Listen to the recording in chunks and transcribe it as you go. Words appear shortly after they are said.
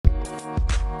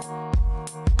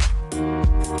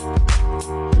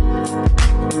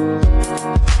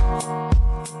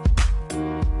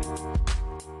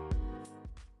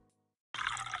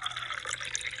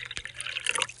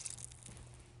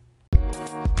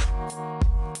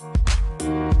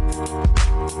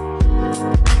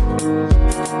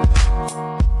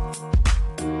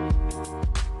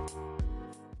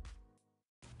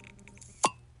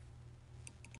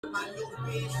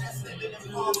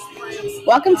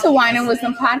Welcome to Wine and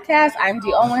Wisdom Podcast. I'm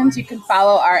Dee Owens. You can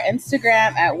follow our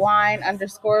Instagram at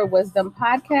wine_wisdom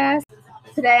podcast.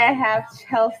 Today I have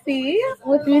Chelsea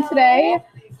with me today.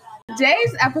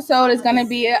 Today's episode is going to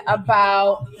be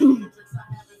about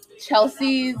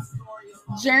Chelsea's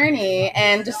journey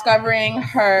and discovering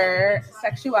her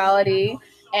sexuality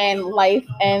and life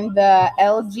in the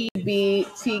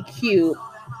LGBTQ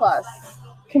plus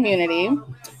community.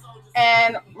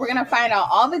 And we're going to find out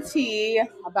all the tea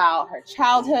about her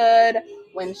childhood,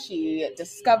 when she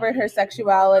discovered her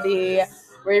sexuality.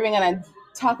 We're even going to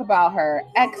talk about her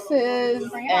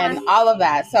exes and all of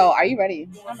that. So are you ready?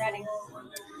 I'm ready.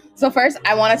 So first,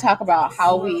 I want to talk about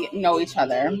how we know each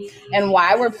other and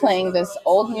why we're playing this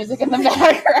old music in the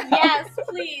background. Yes,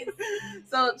 please.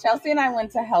 So Chelsea and I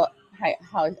went to high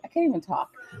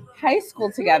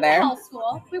school together.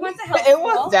 We went to hell school. It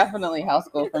was definitely hell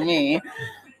school for me.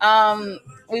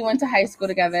 We went to high school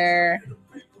together,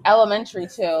 elementary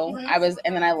too. Mm-hmm.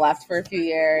 And then I left for a few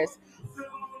years.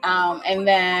 And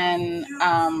then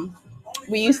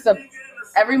we used to,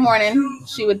 every morning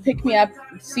she would pick me up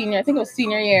senior year,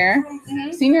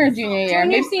 Mm-hmm. senior or junior year,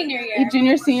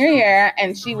 senior year,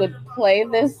 and she would play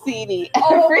this CD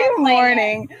every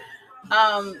morning.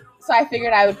 So I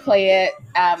figured I would play it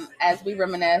as we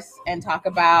reminisce and talk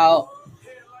about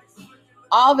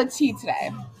all the tea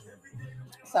today.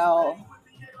 So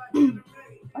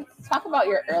let's talk about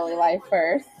your early life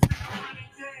first.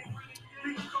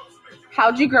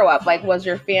 How'd you grow up? Like, was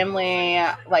your family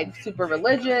like super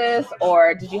religious,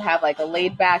 or did you have like a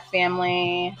laid back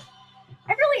family?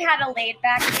 I really had a laid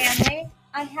back family.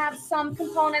 I have some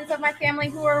components of my family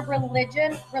who are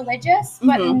religious,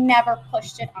 but never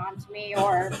pushed it onto me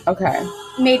or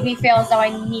made me feel as though I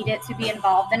needed to be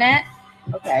involved in it.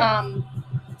 Okay.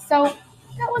 So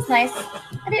that was nice.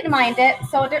 I didn't mind it,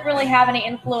 so it didn't really have any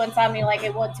influence on me like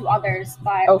it would to others.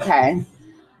 But okay.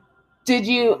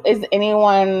 Is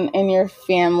anyone in your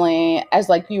family, as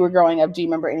like you were growing up, do you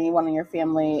remember anyone in your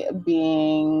family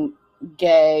being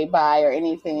gay, bi, or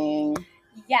anything?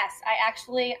 Yes, I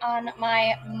actually, on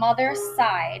my mother's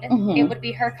side, it would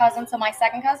be her cousin, so my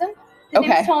second cousin. His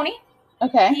name is Tony.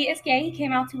 Okay. He is gay. He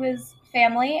came out to his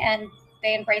family, and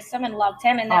they embraced him and loved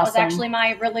him, and that was actually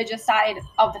my religious side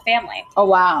of the family. Oh,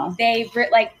 wow. They,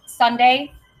 like,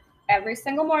 Sunday, every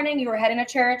single morning, you were heading to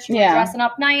church, you were dressing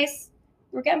up nice,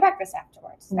 you were getting breakfast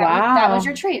afterwards. That was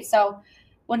your treat. So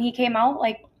when he came out,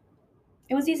 like,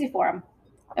 it was easy for him.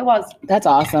 It was. That's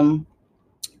awesome.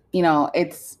 You know,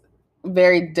 it's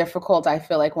very difficult, I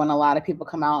feel like, when a lot of people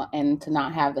come out and to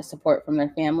not have the support from their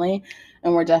family.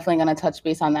 And we're definitely going to touch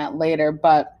base on that later.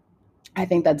 But I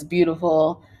think that's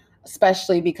beautiful,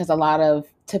 especially because a lot of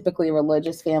typically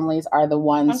religious families are the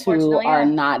ones who are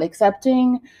not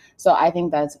accepting. So I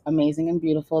think that's amazing and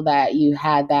beautiful that you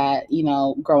had that, you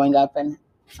know, growing up, and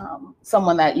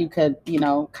someone that you could, you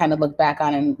know, kind of look back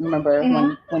on and remember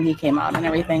when he came out and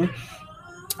everything.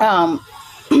 And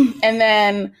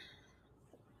then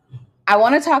I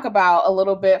want to talk about a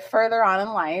little bit further on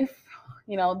in life,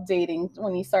 you know, dating,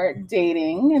 when you start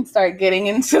dating and start getting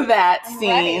into that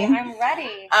scene. I'm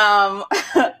ready.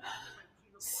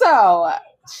 So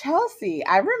Chelsea,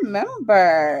 I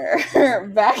remember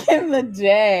back in the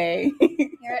day.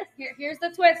 Here's the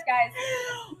twist, guys.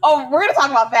 Oh, we're going to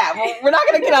talk about that. We're not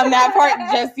going to get on that part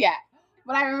just yet.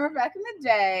 But I remember back in the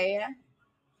day,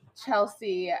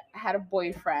 Chelsea had a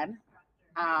boyfriend,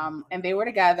 and they were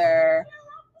together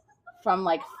from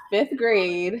like 5th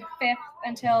grade. 5th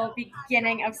until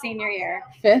beginning of senior year.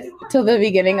 5th till the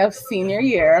beginning of senior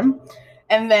year.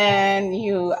 And then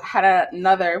you had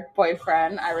another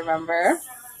boyfriend, I remember.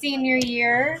 Senior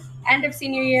year, end of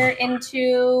senior year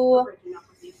into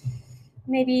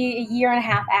maybe a year and a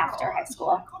half after high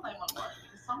school.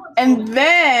 And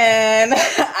then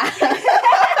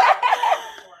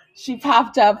she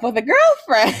popped up with a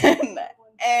girlfriend.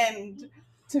 And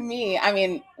to me, I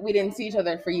mean, we didn't see each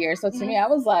other for years. So to me, I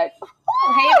was like,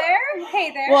 oh,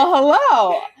 hey there. Well,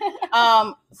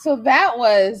 hello. So that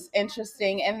was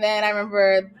interesting. And then I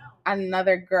remember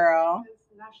another girl.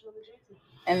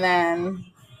 And then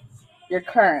your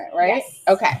current, right? Yes.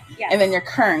 Okay. Yes. And then your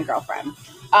current girlfriend.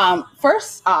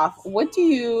 First off,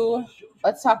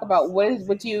 let's talk about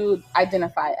what do you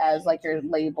identify as, like your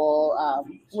label?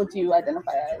 What do you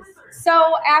identify as?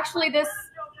 So actually this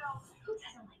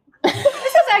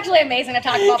is actually amazing to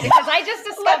talk about because I just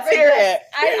discovered Let's hear it.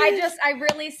 I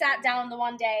really sat down the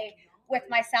one day with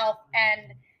myself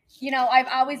and I've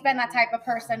always been that type of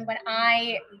person when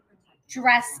I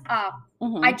dress up.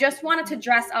 Mm-hmm. I just wanted to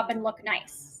dress up and look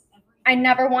nice. I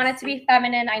never wanted to be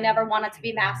feminine. I never wanted to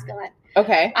be masculine.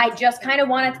 Okay. I just kind of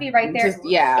wanted to be right there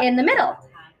in the middle.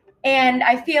 And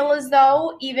I feel as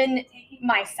though even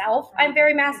myself, I'm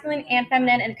very masculine and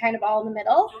feminine and kind of all in the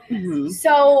middle. Mm-hmm.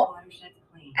 So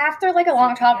after like a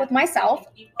long talk with myself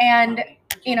and,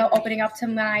 opening up to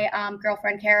my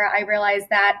girlfriend, Kara, I realized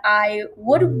that I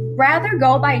would rather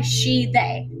go by she,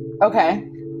 they. Okay.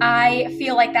 I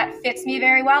feel like that fits me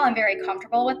very well. I'm very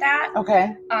comfortable with that.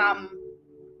 Okay.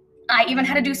 I even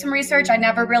had to do some research. I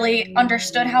never really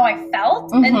understood how I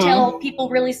felt until people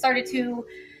really started to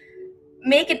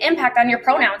make an impact on your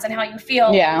pronouns and how you feel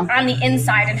on the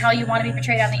inside and how you want to be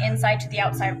portrayed on the inside to the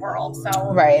outside world. So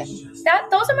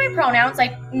those are my pronouns.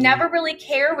 I never really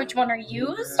care which one are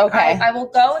used. Okay. I will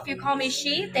go. If you call me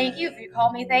she, thank you. If you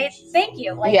call me they, thank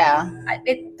you.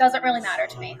 It doesn't really matter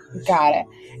to me. Got it.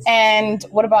 And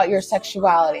what about your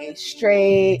sexuality?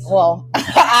 Straight? Well,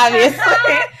 obviously.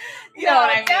 You know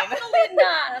what I mean. Definitely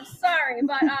not. I'm sorry,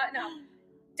 but no.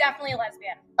 Definitely a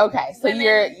lesbian. Okay, so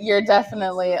you're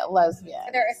definitely a lesbian.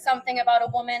 There is something about a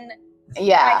woman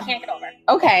I can't get over.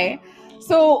 Okay,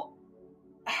 so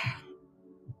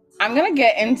I'm going to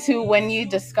get into when you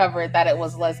discovered that it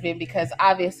was lesbian, because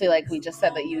obviously, like we just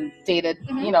said, that you dated,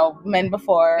 men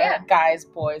before, guys,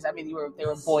 boys. I mean, they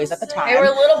were boys at the time. They were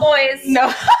little boys.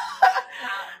 No.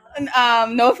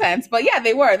 No offense, but yeah,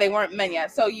 they weren't men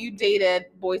yet. So you dated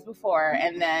boys before,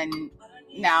 and then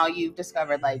now you've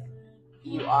discovered like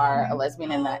you are a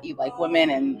lesbian and that you like women,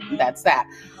 and that's that.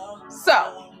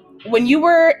 So when you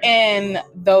were in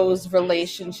those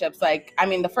relationships, like, I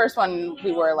mean, the first one,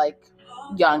 we were like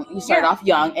young, you started off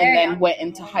young and then went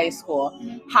into high school.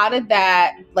 How did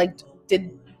that, like, at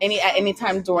any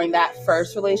time during that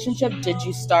first relationship, did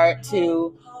you start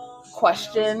to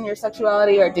question your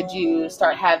sexuality, or did you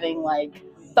start having like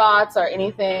thoughts or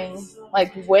anything?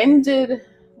 Like, when did it?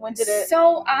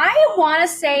 So I want to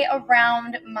say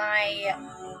around my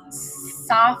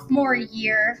sophomore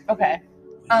year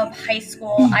of high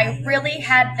school, I really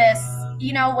had this,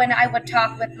 when I would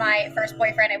talk with my first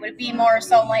boyfriend, it would be more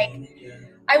so like,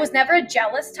 I was never a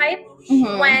jealous type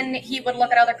when he would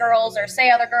look at other girls or say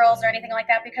other girls or anything like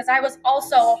that, because I was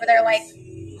also over there like,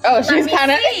 oh, she's kind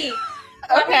of,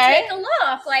 let me take a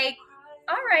look, like,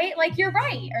 all right, like, you're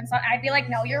right. And so I'd be like,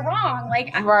 no, you're wrong.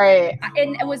 Like, right.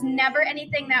 And it was never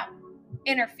anything that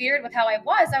interfered with how I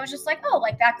was. I was just like, oh,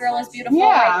 like, that girl is beautiful.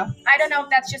 Yeah. Like, I don't know if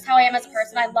that's just how I am as a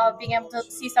person. I love being able to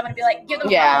see someone and be like, give them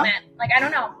a compliment. Like, I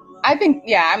don't know. I think,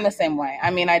 I'm the same way.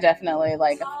 I mean, I definitely,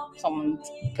 like, if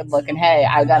someone's good looking, hey,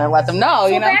 I gotta let them know,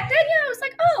 so back then, I was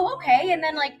like, oh, okay. And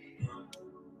then, like,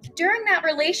 during that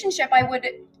relationship, I would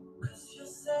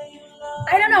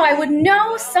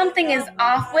know something is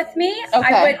off with me.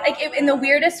 Okay. I would, like, in the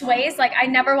weirdest ways, like, I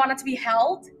never wanted to be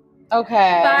held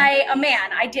by a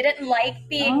man. I didn't like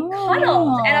being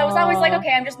cuddled. And I was always like,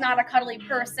 okay, I'm just not a cuddly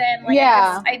person.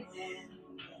 Like,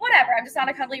 whatever, I'm just not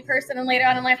a cuddly person. And later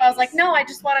on in life, I was like, no, I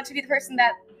just wanted to be the person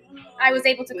that I was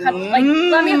able to cuddle, like,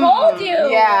 let me hold you.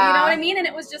 Yeah. You know what I mean? And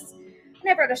it was just, I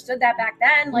never understood that back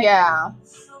then. Like,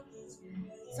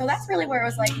 so that's really where it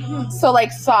was like, So, like,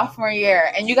 sophomore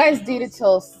year, and you guys dated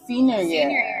till senior year.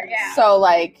 Senior year, yeah. So,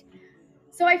 like.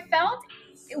 So I felt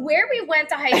where we went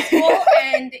to high school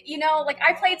and, like,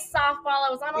 I played softball. I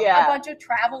was on a bunch of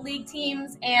travel league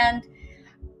teams, and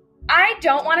I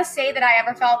don't want to say that I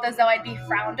ever felt as though I'd be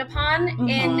frowned upon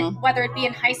in, whether it be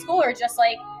in high school or just,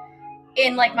 like,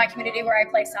 in, like, my community where I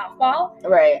play softball.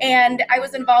 Right. And I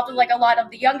was involved with, like, a lot of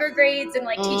the younger grades and,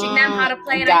 like, teaching them how to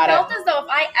play. And I felt as though if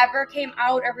I ever came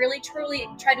out or really, truly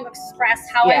tried to express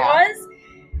how I was,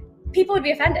 people would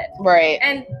be offended. Right.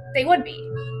 And they would be.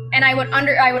 And I would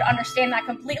understand that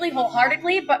completely,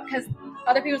 wholeheartedly, but because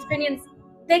other people's opinions,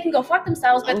 they can go fuck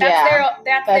themselves, but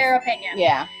that's their opinion.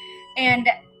 Yeah. And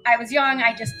I was young.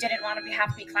 I just didn't want to have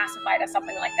to be classified as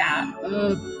something like that.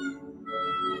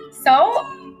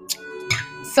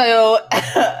 So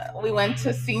we went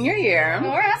to senior year.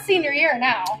 We're at senior year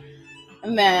now.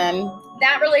 And then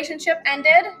that relationship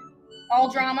ended. All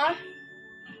drama.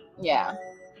 Yeah.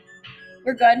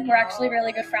 We're good. We're actually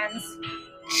really good friends.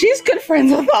 She's good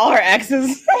friends with all her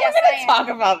exes. Yes, We're going to talk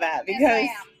about that because yes, I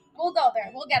am. We'll go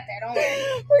there. We'll get there. Don't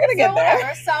worry. We're going to get there.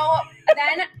 Whatever. So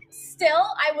then still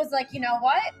I was like, you know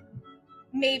what?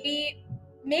 Maybe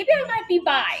I might be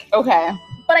bi. Okay.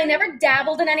 But I never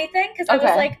dabbled in anything because I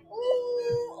was like,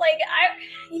 ooh, like,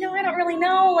 I don't really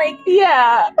know. Like,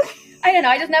 yeah. I don't know.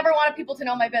 I just never wanted people to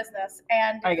know my business,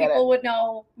 and people would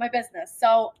know my business.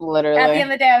 So literally, at the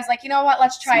end of the day, I was like, you know what?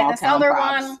 Let's try this other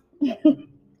one.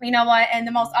 you know what? And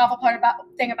the most awful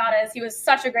thing about it is he was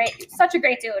such a great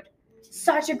dude.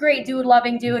 Such a great dude,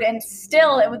 loving dude. And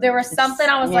still, there was something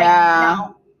I was like,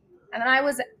 no. And then I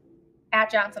was at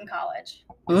Johnson College.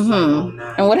 Mm-hmm.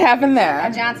 And what happened there?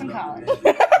 At Johnson College.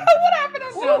 What happened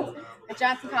at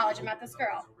Johnson College? I met this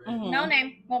girl. Mm-hmm. No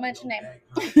name. Won't mention name.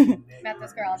 Met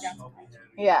this girl at Johnson College.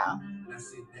 Yeah.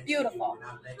 Beautiful.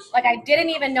 Like, I didn't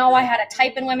even know I had a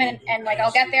type in women, and like,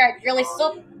 I'll get there.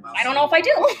 I don't know if I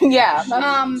do. Yeah.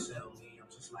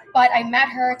 But I met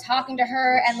her, talking to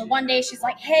her, and the one day she's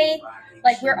like, hey,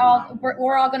 like, we're all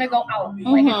gonna go out. Mm-hmm.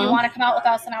 Like, if you want to come out with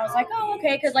us. And I was like, oh,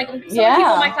 okay. Because like some people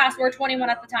in my class were 21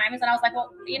 at the time, and I was like,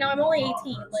 well, I'm only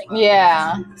 18. Like,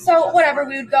 yeah. So whatever,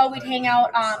 we would go, we'd hang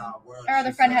out. Our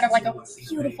other friend had like a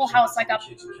beautiful house, like up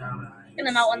in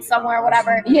the mountains somewhere,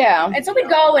 whatever. Yeah. And so we'd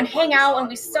go and hang out and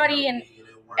we study,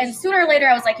 and sooner or later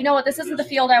I was like, you know what, this isn't the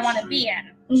field I want to be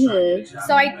in. Mm-hmm.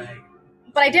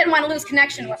 But I didn't want to lose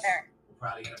connection with her.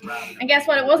 And guess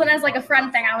what? It wasn't as like a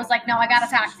friend thing. I was like, no, I gotta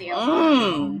talk to you.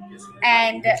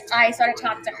 And I started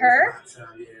talking to her.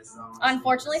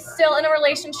 Unfortunately, still in a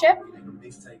relationship.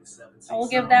 I will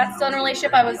give that. Still in a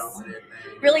relationship. I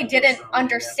really didn't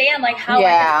understand like how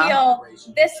I could feel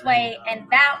this way and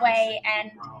that way, and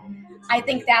I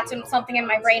think that's when something in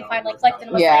my brain finally clicked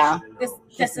and was like,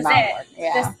 this is it.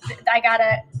 Yeah.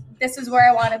 This is where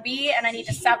I want to be, and I need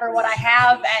to sever what I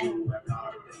have, and that's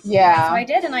what I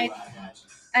did, and I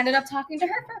ended up talking to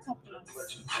her for a couple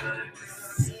months.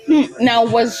 Now,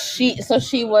 was she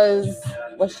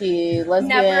lesbian?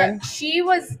 Never. She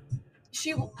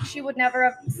would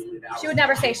never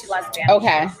say she's lesbian.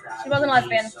 Okay. She wasn't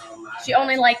lesbian. She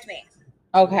only liked me.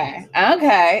 Okay.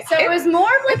 So it was more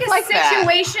of like a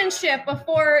situationship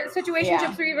before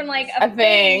situationships were even like a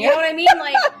thing. You know what I mean?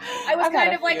 Like, I was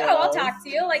kind of like, oh, I'll talk to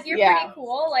you. Like, you're pretty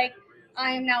cool. Like,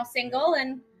 I am now single,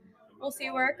 and we'll see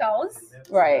where it goes.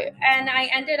 Right. And I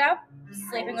ended up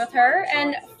sleeping with her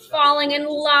and falling in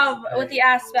love with the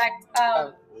aspect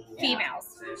of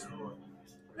females.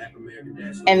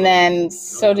 And then,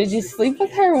 so did you sleep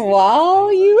with her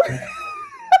while you...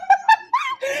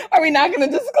 Are we not going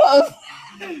to disclose?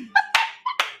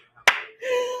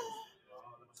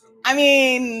 I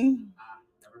mean...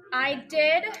 I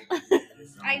did.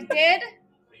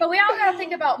 But we all got to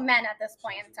think about men at this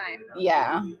point in time.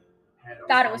 Yeah.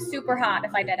 Thought it was super hot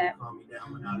if I did it.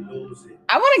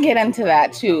 I want to get into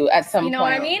that too at some point. You know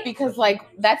what I mean? Because like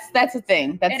that's a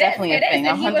thing. That's definitely a thing.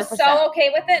 And 100%. He was so okay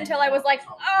with it until I was like,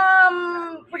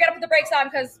 we gotta put the brakes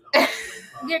on because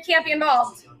you can't be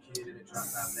involved.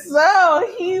 So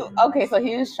he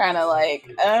was trying to like,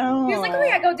 He was like, oh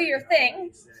yeah, go do your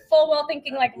thing. Full well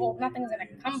thinking like, well, nothing's gonna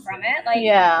come from it. Like,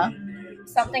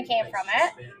 something came from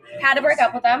it. Had to break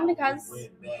up with him because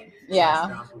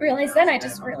realized then I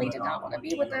just really did not want to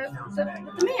be with the man.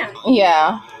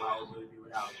 Yeah.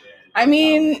 I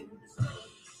mean,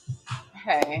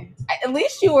 hey, at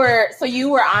least you were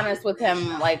honest with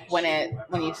him like when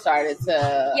you started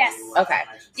to. Yes. Okay.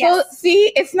 Yes. So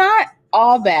see, it's not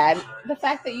all bad. The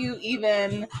fact that you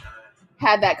even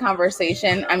had that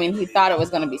conversation. I mean, he thought it was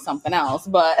going to be something else,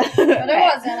 but it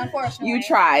wasn't, unfortunately. You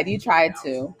tried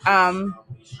to.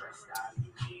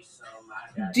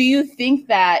 Do you think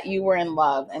that you were in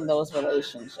love in those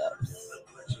relationships?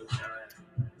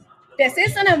 This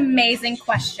is an amazing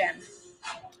question.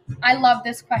 I love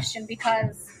this question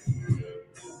because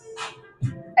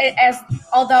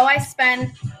although I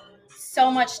spend so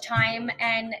much time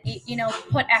and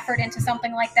put effort into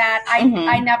something like that,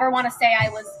 I never want to say I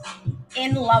was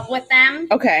in love with them.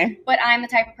 Okay. But I'm the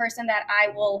type of person that I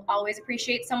will always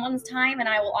appreciate someone's time, and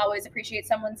I will always appreciate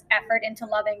someone's effort into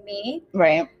loving me.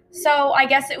 Right. So I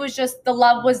guess it was just the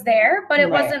love was there, but it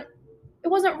wasn't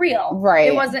real.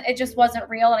 Right. It just wasn't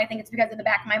real. And I think it's because in the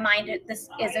back of my mind,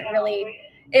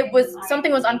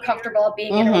 something was uncomfortable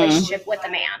being in a relationship with a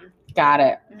man. Got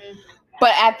it. Mm-hmm.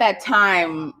 But at that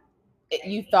time,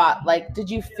 you thought, like, did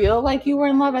you feel like you were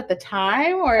in love at the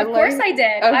time? Or of course I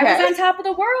did. Okay. I was on top of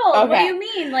the world. Okay. What do you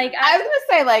mean? Like, I was going to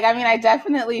say, like, I mean, I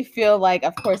definitely feel like,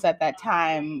 of course, at that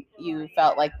time you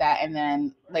felt like that. And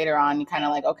then later on, you kind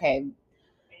of like, okay,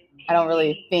 I don't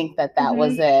really think that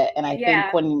was it. And I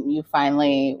think when you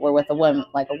finally were with a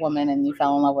woman, and you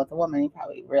fell in love with a woman, you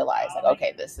probably realized, like,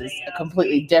 okay, this is a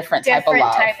completely different type of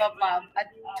love. A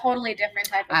totally different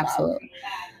type of love. Absolutely.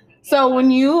 So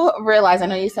when you realized, I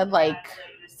know you said like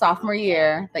sophomore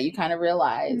year that you kind of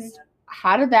realized,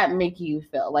 how did that make you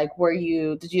feel? Like,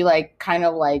 did you like kind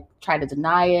of like try to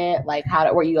deny it? Like,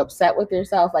 were you upset with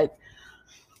yourself? Like,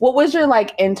 what was your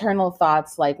like internal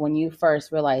thoughts like when you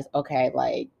first realized, okay,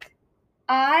 like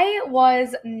I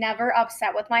was never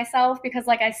upset with myself because,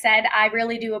 like I said, I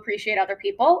really do appreciate other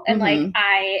people. And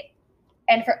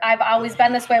I've always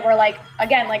been this way where, like,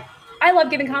 again, like, I love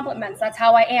giving compliments. That's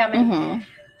how I am. And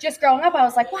just growing up, I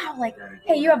was like, wow, like,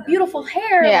 hey, you have beautiful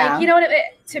hair. Yeah. Like, you know what?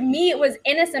 To me, it was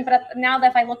innocent. But now that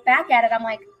if I look back at it, I'm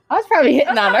like, I was probably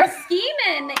hitting on her.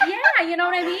 Scheming. Yeah, you know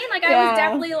what I mean? Like, I was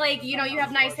definitely like, you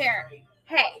have nice hair.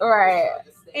 Hey. Right.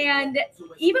 And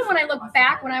even when I look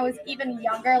back when I was even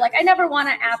younger, like, I never want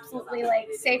to absolutely, like,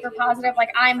 say for positive, like,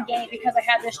 I'm gay because I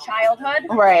had this childhood.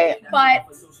 Right. But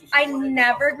I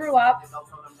never grew up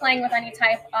playing with any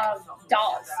type of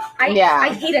dolls.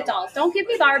 I hated dolls. Don't give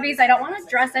me Barbies. I don't want to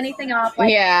dress anything up. Like,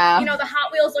 the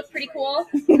Hot Wheels look pretty cool.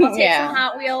 I'll take some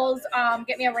Hot Wheels,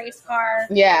 get me a race car.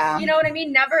 Yeah. You know what I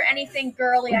mean? Never anything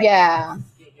girly.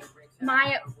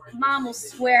 My mom will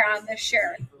swear on this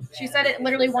shirt. She said it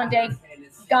literally one day,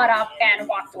 got up and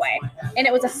walked away. And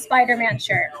it was a Spider-Man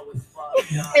shirt.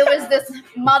 It was this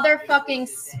motherfucking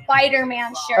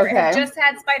Spider-Man shirt. Okay. It just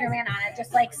had Spider-Man on it,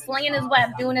 just like slinging his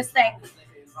web, doing his thing.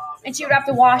 And she would have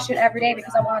to wash it every day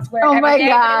because I wanted to wear it every day.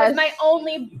 But it was my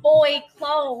only boy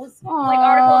clothes, like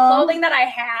article of clothing that I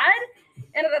had.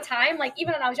 And at the time, like,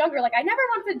 even when I was younger, like, I never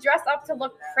wanted to dress up to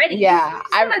look pretty. Yeah.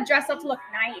 I wanted to dress up to look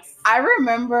nice. I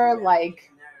remember, like,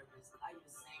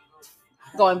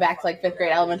 going back to, like, 5th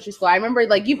grade elementary school, I remember,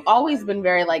 like, you've always been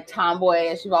very, like,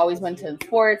 tomboyish. You've always been to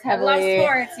sports heavily. I love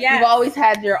sports, yeah. You've always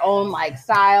had your own, like,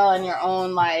 style and your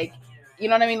own, like, you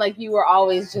know what I mean? Like, you were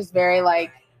always just very,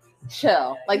 like,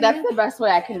 chill. Like, that's the best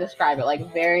way I can describe it.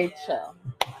 Like, very chill.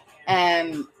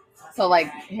 And so,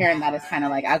 like, hearing that is kind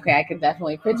of like, okay, I could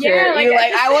definitely picture you.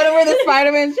 Like, I want to wear the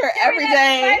Spider-Man shirt every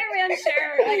day. Spider-Man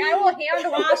shirt. Like, I will hand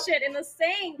wash it in the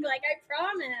sink. Like, I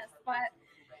promise. But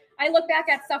I look back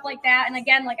at stuff like that, and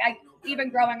again, like, even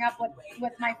growing up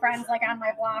with my friends, like, on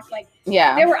my block, like,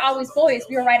 they were always boys.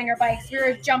 We were riding our bikes. We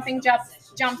were jumping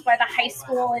jumps by the high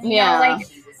school, and, you know, like,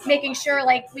 making sure,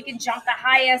 like, we could jump the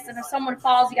highest, and if someone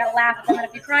falls, you gotta laugh at them, and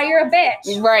if you cry, you're a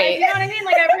bitch. Right. Like, you know what I mean?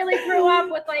 Like, I really grew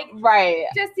up with, like,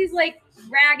 just these, like,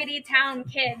 raggedy town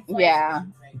kids. Like,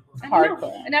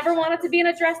 hardcore. I never wanted to be in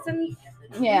a dress, and,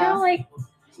 you know, like...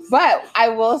 But I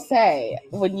will say,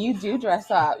 when you do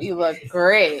dress up, you look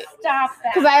great. Stop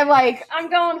that. Because I'm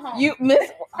going home.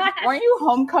 Weren't you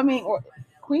homecoming or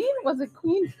queen? Was it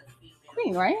queen?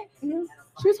 Queen, right? Mm-hmm.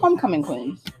 She was homecoming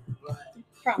queen.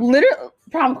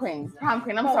 Prom queen. I'm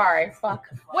sorry. Fuck.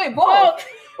 Wait, both.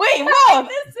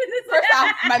 First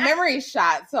off, my memory's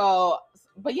shot. So,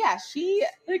 but yeah,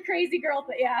 the crazy girl,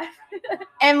 but yeah.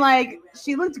 And, like,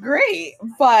 she looked great,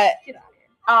 but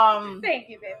thank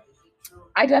you, babe.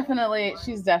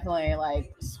 She's definitely,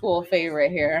 like, school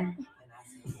favorite here.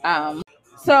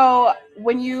 So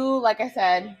when you, like I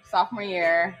said, sophomore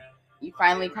year, you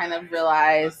finally kind of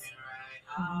realized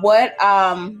what,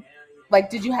 like,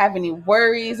 did you have any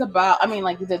worries about, I mean,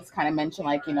 like, you did kind of mention,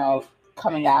 like, you know,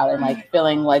 coming out and, like,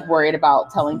 feeling, like, worried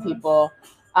about telling people.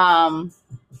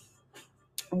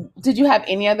 Did you have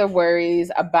any other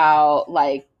worries about,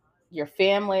 like, your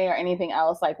family or anything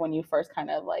else, like, when you first kind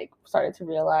of, like, started to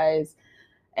realize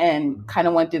and kind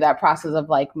of went through that process of,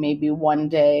 like, maybe one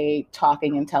day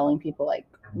talking and telling people, like,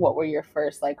 what were your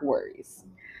first, like, worries?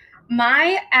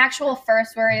 My actual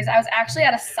first worries, I was actually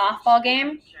at a softball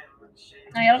game.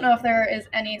 I don't know if there is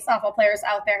any softball players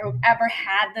out there who've ever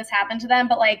had this happen to them,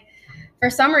 but, like, for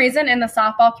some reason in the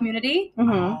softball community,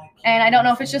 and I don't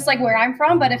know if it's just, like, where I'm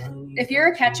from, but if you're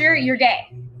a catcher, you're gay.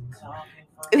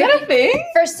 Is that a thing?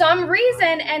 For some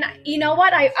reason, and you know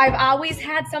what? I've always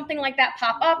had something like that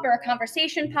pop up or a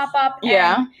conversation pop up.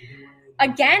 And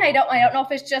again, I don't know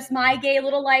if it's just my gay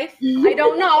little life. I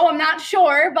don't know. I'm not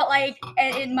sure, but, like,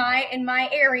 in my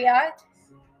area,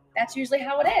 that's usually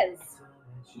how it is.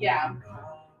 Yeah.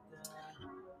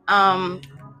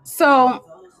 So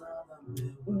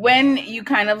when you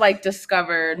kind of, like,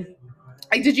 discovered,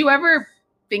 like, did you ever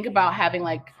think about having,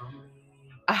 like,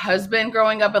 a husband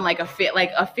growing up and, like, a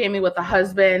family with a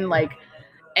husband, like,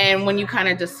 and when you kind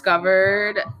of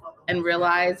discovered and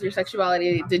realized your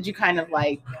sexuality, did you kind of,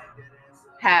 like,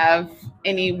 have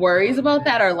any worries about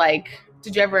that, or, like,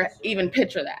 did you ever even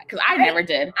picture that? Because I never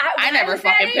did. I never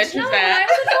fucking pictured that. When I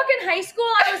was in fucking high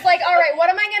school, I was like, all right, what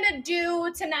am I gonna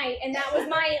do tonight? And that was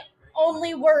my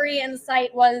only worry in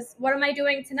sight, was what am I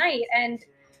doing tonight? And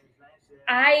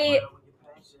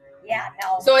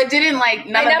no. So it didn't, like,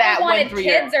 none of that went through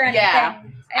your... kids or anything. Yeah.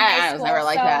 I was never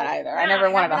like that either. I never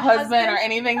wanted a husband or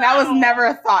anything. That was never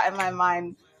a thought in my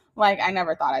mind. Like, I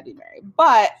never thought I'd be married.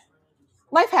 But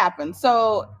life happened.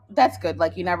 So that's good.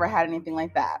 Like, you never had anything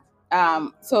like that.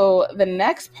 So the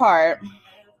next part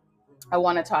I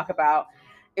want to talk about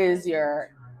is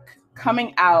your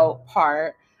coming out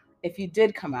part, if you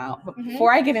did come out. But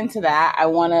before I get into that, I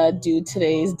want to do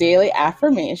today's daily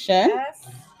affirmation. Yes.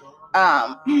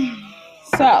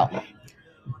 So,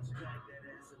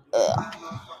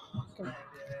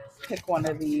 pick one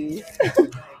of these.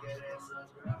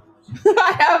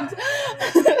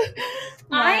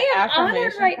 I am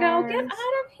honored right now. Get out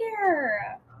of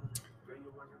here.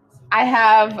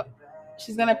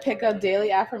 She's going to pick a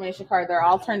daily affirmation card. They're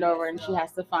all turned over and she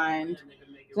has to find.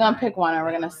 She's going to pick one and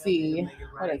we're going to see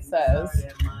what it says.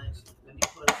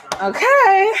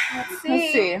 Okay. Let's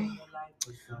see.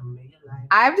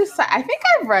 I think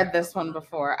I've read this one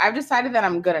before. I've decided that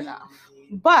I'm good enough.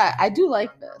 But I do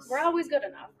like this. We're always good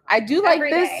enough. I do like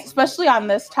this, especially on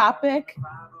this topic.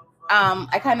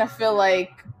 I kind of feel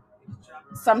like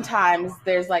sometimes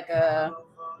there's like how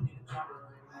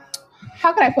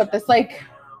can I put this? Like,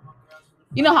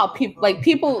 you know how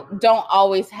people don't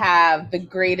always have the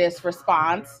greatest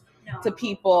response to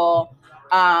people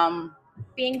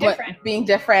being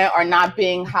different or not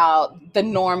being how the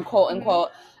norm, quote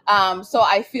unquote. So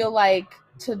I feel like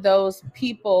to those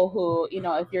people who, you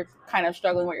know, if you're kind of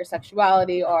struggling with your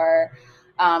sexuality or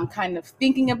kind of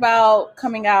thinking about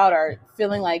coming out or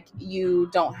feeling like you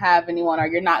don't have anyone or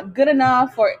you're not good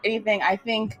enough or anything, I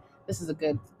think this is a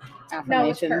good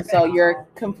affirmation. No, so you're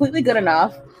completely good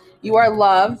enough. You are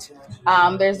loved.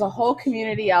 There's a whole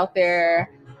community out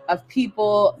there of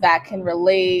people that can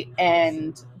relate,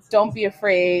 and don't be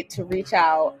afraid to reach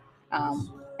out.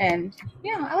 And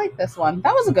yeah, I like this one.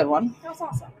 That was a good one. That was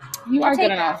awesome. You are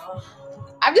good enough.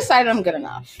 I've decided I'm good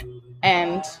enough.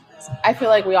 And I feel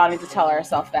like we all need to tell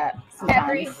ourselves that sometimes.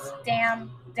 Every damn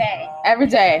day. Every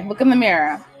day. Look in the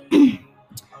mirror. We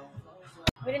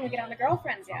didn't even get on the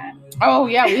girlfriends yet. Oh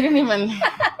yeah, we didn't even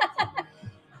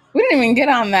get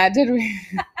on that, did we?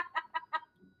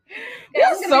 We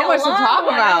have so much to talk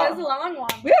about. It was a long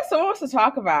one. We have so much to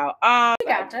talk about. You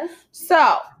got this.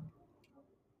 So,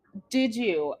 did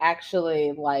you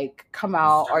actually like come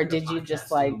out, or did you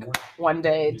just like one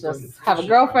day just have a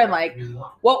girlfriend? Like,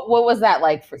 what was that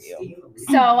like for you?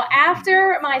 So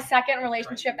after my second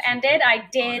relationship ended, I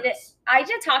did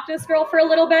talk to this girl for a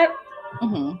little bit,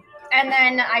 and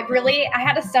then I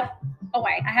had to step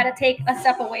away. I had to take a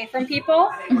step away from people,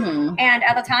 and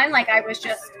at the time, like, I was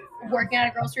just working at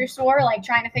a grocery store, like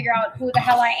trying to figure out who the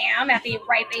hell I am at the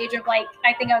ripe age of, like,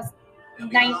 I think I was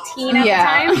 19 at the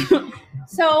time.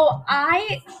 So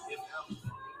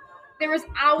there was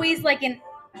always like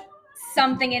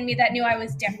something in me that knew I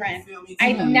was different.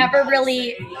 I never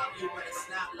really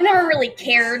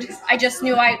cared. I just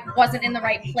knew I wasn't in the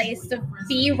right place to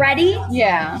be ready.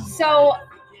 Yeah. So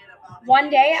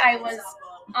one day I was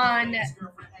on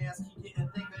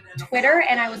Twitter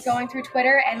and I was going through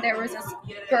Twitter, and there was this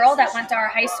girl that went to our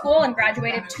high school and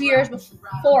graduated 3 years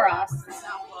before us.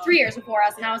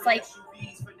 And I was like,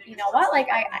 you know what? Like,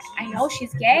 I know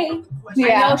she's gay.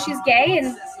 Yeah. I know she's gay.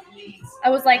 And I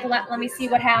was like, let me see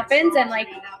what happens. And like,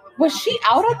 was she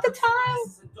out at the time?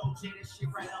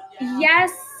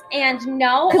 Yes and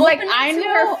no. Because like I knew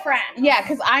her friend. Yeah,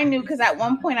 because I knew, because at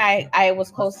one point I was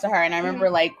close to her, and I remember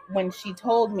like when she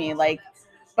told me, like,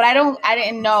 but I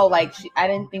didn't know, like, I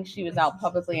didn't think she was out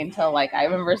publicly until like I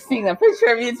remember seeing a picture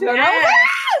of you two. Yes.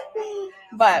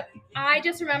 But I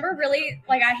just remember really,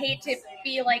 like, I hate to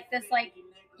be like this like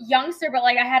youngster, but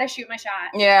like I had to shoot my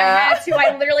shot. Yeah. I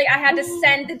had to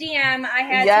send the DM. I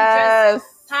had to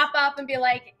just pop up and be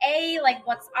like, hey, like,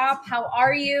 what's up? How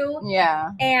are you?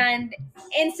 Yeah. And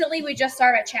instantly we just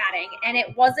started chatting, and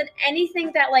it wasn't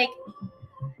anything that like,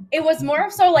 it was more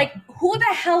of so like, who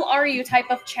the hell are you type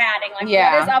of chatting. Like,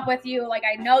 what is up with you? Like,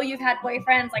 I know you've had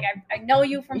boyfriends. Like, I know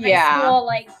you from high school.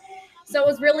 Like, so it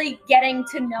was really getting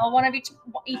to know one of each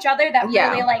other that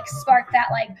really like sparked that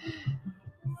like,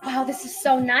 wow, this is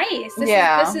so nice.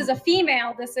 This is a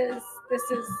female. This is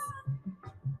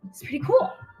it's pretty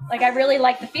cool. Like, I really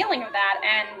like the feeling of that.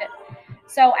 And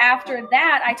so after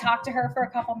that, I talked to her for a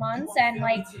couple months, and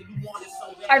like,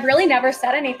 I really never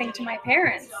said anything to my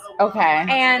parents. Okay.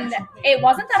 And it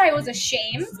wasn't that I was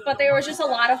ashamed, but there was just a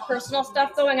lot of personal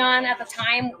stuff going on at the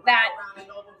time that,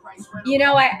 you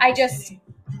know, I just,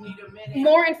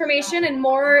 more information and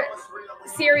more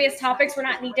serious topics were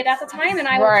not needed at the time. And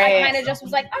I kind of just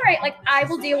was like, all right, like, I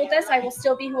will deal with this. I will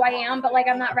still be who I am, but like,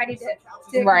 I'm not ready to come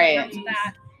to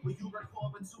that.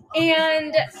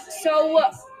 And so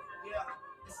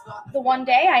the one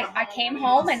day I came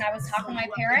home and I was talking to my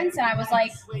parents, and I was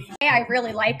like, hey, I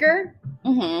really like her.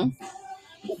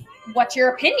 What's your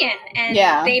opinion? And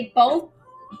they both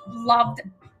loved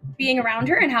being around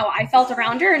her and how I felt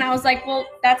around her. And I was like, well,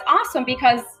 that's awesome,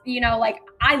 because, you know, like,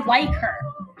 I like her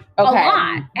a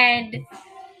lot. And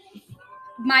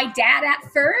my dad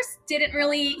at first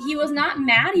he was not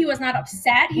mad. He was not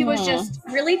upset. He was just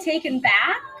really taken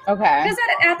back. Okay. Because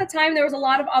at the time there was a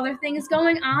lot of other things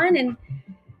going on, and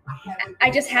I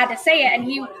just had to say it. And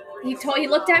he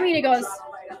looked at me and he goes,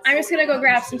 I'm just going to go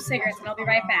grab some cigarettes and I'll be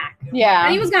right back. Yeah.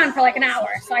 And he was gone for like an hour.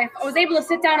 So I was able to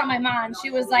sit down with my mom. She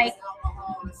was like,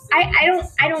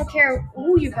 I don't care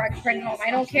who you bring home. I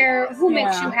don't care who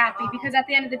makes you happy, because at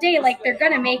the end of the day, like, they're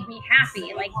going to make me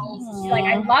happy. Like,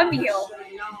 I love you.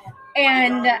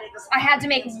 And I had to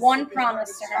make one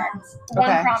promise to her.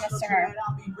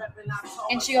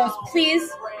 And she goes,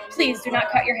 please do not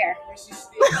cut your hair.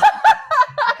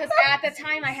 Because at the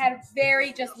time I had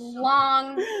very just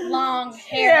long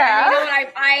hair. Yeah. You know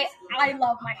what? I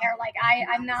love my hair. Like,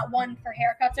 I'm not one for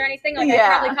haircuts or anything. Like, I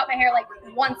probably cut my hair like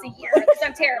once a year because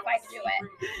I'm terrified to do it.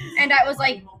 And I was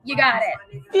like, you got it.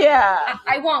 Yeah.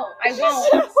 I won't.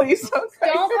 Please don't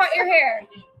cut your hair.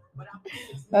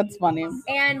 That's funny.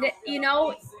 And,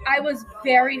 I was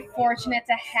very fortunate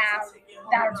to have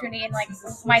that opportunity. And, like,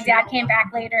 my dad came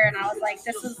back later, and I was like,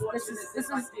 this is who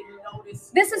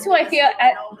I feel,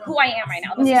 who I am right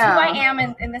now. This is who I am,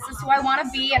 and this is who I want to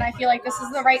be. And I feel like this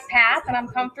is the right path, and I'm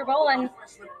comfortable. And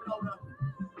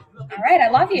all right, I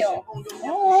love you.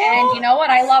 And you know what?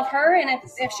 I love her, and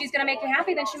if she's going to make you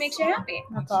happy, then she makes you happy.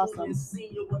 That's awesome. So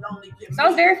I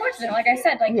was very fortunate. Like I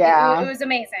said, like, it was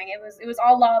amazing. It was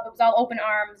all love. It was all open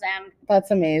arms, and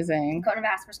that's amazing. Couldn't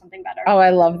have asked for something better. Oh, I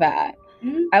love that.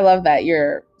 Mm-hmm. I love that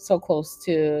you're so close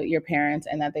to your parents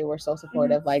and that they were so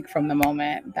supportive, like, from the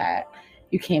moment that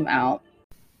you came out.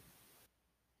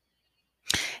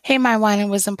 Hey, my Wine and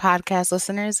Wisdom podcast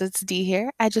listeners, it's Dee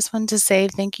here. I just wanted to say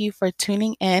thank you for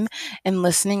tuning in and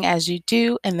listening as you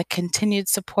do, and the continued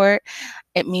support.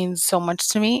 It means so much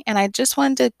to me. And I just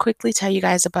wanted to quickly tell you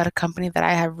guys about a company that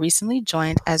I have recently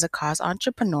joined as a cause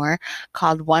entrepreneur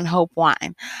called One Hope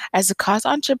Wine. As a cause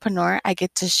entrepreneur, I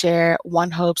get to share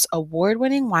One Hope's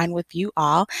award-winning wine with you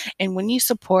all. And when you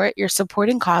support, you're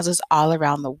supporting causes all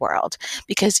around the world,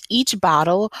 because each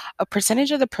bottle, a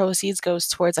percentage of the proceeds goes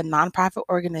towards a nonprofit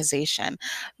organization.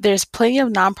 There's plenty of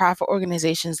nonprofit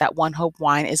organizations that One Hope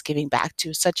Wine is giving back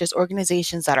to, such as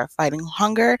organizations that are fighting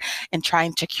hunger and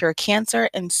trying to cure cancer,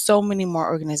 and so many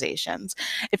more organizations.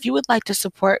 If you would like to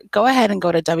support, go ahead and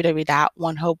go to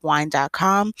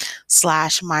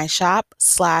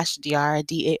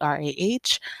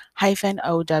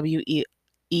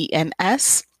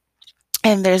www.onehopeWine.com/DRDARAH-OWENS.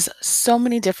 And there's so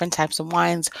many different types of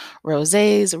wines,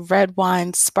 rosés, red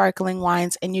wines, sparkling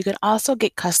wines, and you can also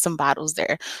get custom bottles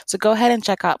there. So go ahead and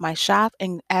check out my shop.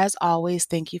 And as always,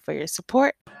 thank you for your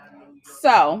support.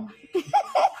 So,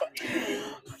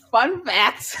 fun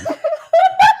fact.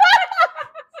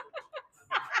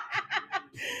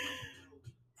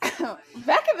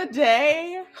 Back in the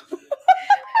day,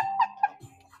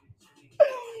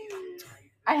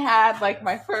 I had, like,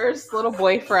 my first little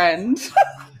boyfriend.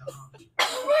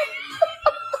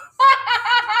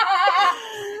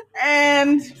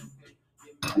 And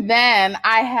then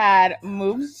I had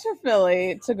moved to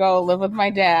Philly to go live with my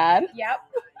dad. Yep.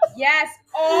 Yes.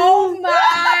 Oh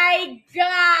my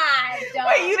God.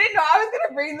 Wait, you didn't know I was going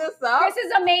to bring this up? This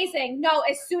is amazing. No,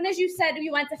 as soon as you said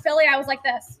you went to Philly, I was like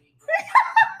this.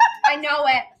 I know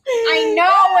it.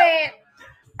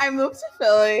 I moved to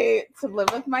Philly to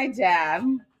live with my dad.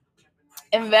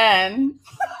 And then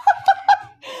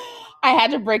I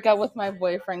had to break up with my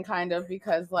boyfriend, kind of,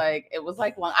 because, like, it was,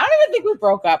 like, long. I don't even think we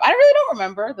broke up. I really don't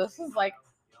remember. This was, like,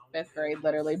 5th grade,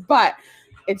 literally. But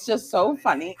it's just so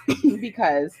funny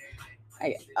because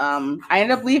I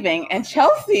ended up leaving, and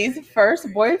Chelsea's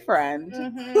first boyfriend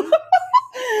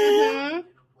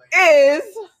is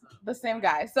the same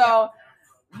guy. So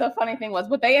the funny thing was,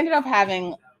 but they ended up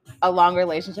having a long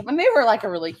relationship, and they were, like, a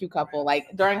really cute couple. Like,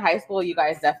 during high school, you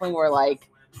guys definitely were, like,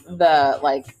 the,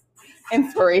 like,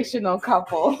 inspirational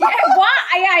couple. Yeah, why?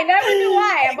 I never knew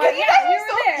why, but yeah, we were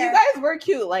there. You guys were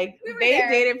cute. Like, they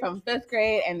dated from 5th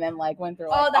grade and then, like, went through,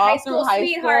 like, the all high through school high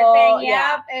sweetheart school thing.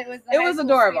 Yeah, it was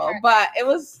adorable, but it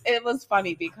was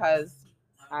funny because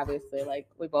obviously, like,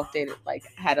 we both dated, like,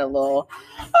 had a little.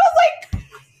 I was like,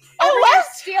 oh,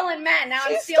 stealing men. Now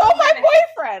I'm stealing stole my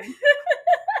boyfriend.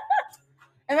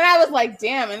 And then I was like,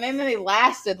 damn. And then they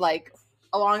lasted, like,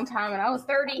 a long time, and I was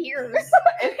 30 years.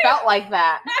 It felt like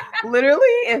that. Literally,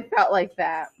 it felt like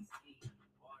that.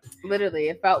 Literally,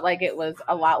 it felt like it was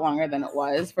a lot longer than it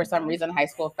was. For some reason, high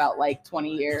school felt like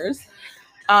 20 years.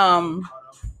 But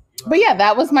yeah,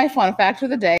 that was my fun fact for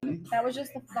the day. That was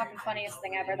just the fucking funniest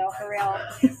thing ever, though, for real.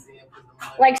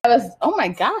 Like, oh my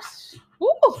gosh.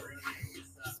 Ooh.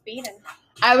 Speeding.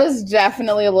 I was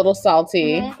definitely a little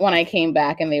salty when I came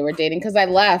back and they were dating, because I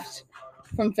left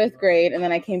from 5th grade, and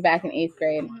then I came back in 8th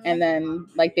grade, and then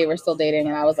like they were still dating,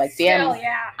 and I was like, damn,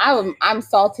 I'm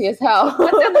salty as hell.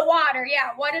 What's in the water? Yeah,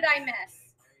 what did I miss?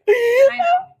 I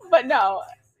know. But no,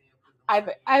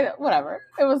 I whatever.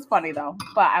 It was funny though,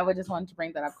 but I would just want to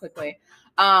bring that up quickly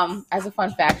as a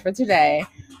fun fact for today.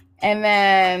 And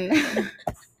then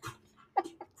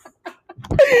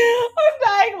I'm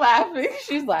dying laughing.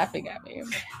 She's laughing at me.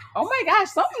 Oh my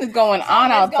gosh, something is going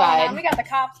on outside. We got the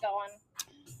cops going.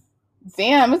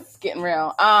 Damn, it's getting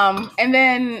real. And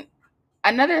then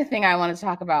another thing I want to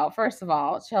talk about, first of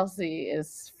all, Chelsea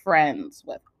is friends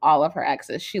with all of her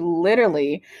exes. She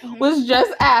literally was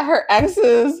just at her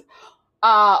ex's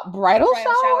bridal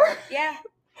shower. Yeah.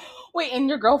 Wait, and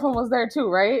your girlfriend was there too,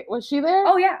 right? Was she there?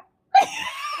 Oh yeah.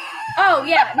 Oh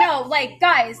yeah. No, like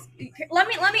guys, let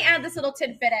me add this little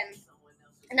tidbit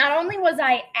in. Not only was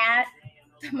I at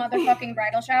the motherfucking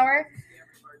bridal shower,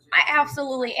 I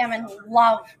absolutely am in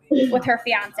love with her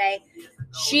fiance.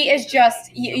 She is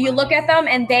just you look at them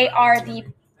and they are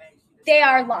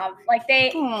love. Like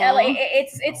like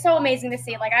it's so amazing to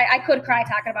see. Like I could cry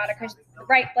talking about it because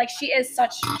like she is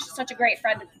such a great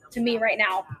friend to me right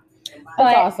now. But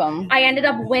that's awesome. I ended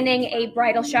up winning a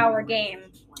bridal shower game.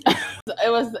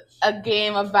 It was a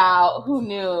game about who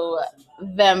knew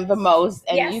them the most,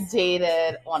 and you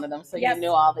dated one of them, so you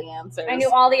knew all the answers. I knew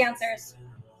all the answers.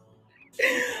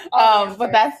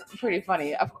 But that's pretty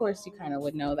funny. Of course, you kind of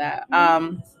would know that.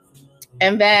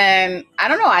 And then I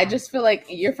don't know. I just feel like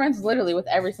you're friends literally with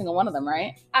every single one of them,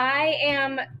 right? I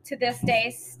am to this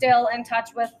day still in touch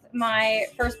with my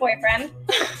first boyfriend.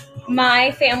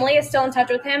 My family is still in touch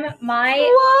with him.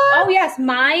 Oh yes,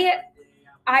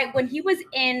 when he was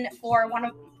in for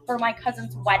my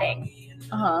cousin's wedding,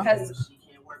 because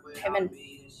him and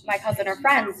my cousin are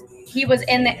friends. He was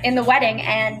in the wedding,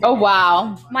 and oh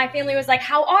wow, my family was like,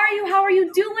 "How are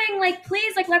you doing? Like,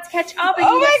 please, like, let's catch up." And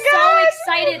he was so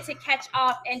excited to catch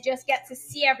up and just get to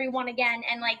see everyone again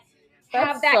and like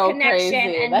have that connection.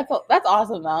 Crazy. And that's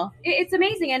awesome though. It's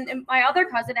amazing. And my other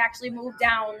cousin actually moved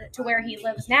down to where he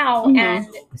lives now and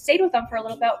stayed with them for a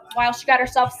little bit while she got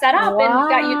herself set up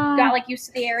and got like used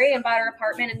to the area and bought her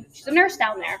apartment, and she's a nurse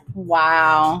down there.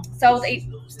 Wow. So they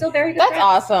still very good. That's friends.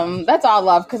 Awesome. That's all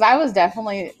love, because I was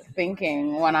definitely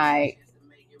thinking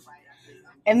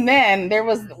and then there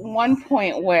was one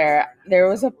point where there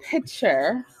was a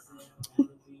picture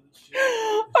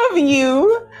of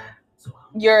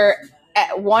your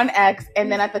at one ex,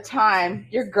 and then at the time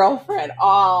your girlfriend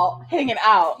all hanging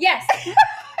out. Yes. In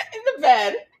the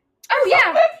bed. Oh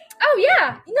yeah. Oh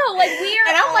yeah. No, like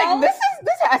and I'm like,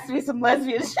 this has to be some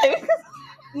lesbian shit.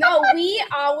 No, we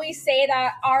always say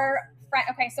that our friend.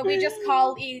 Okay, so we just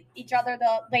call each other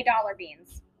the Les Dollar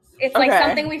Beans. It's like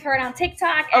something we've heard on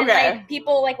TikTok, and like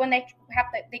people like when they have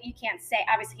you can't say,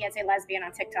 obviously can't say lesbian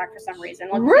on TikTok for some reason.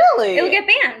 Like, really? It'll get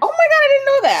banned. Oh my god, I didn't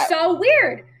know that. So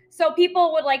weird. So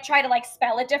people would like try to like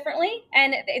spell it differently,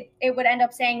 and it would end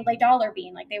up saying Les Dollar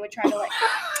Bean. Like they would try to like.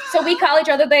 So we call each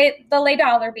other the Les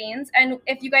Dollar Beans. And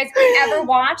if you guys ever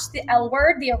watch the L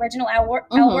Word, the original L Word,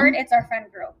 it's our friend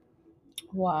group.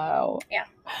 Wow. Yeah.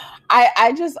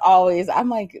 I just always, I'm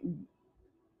like,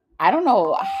 I don't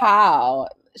know how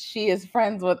she is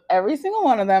friends with every single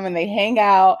one of them, and they hang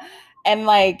out. And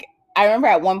like, I remember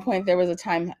at one point there was a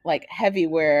time like heavy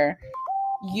where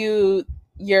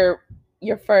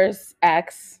your first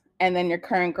ex and then your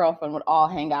current girlfriend would all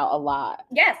hang out a lot.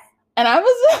 Yes. And I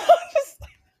was just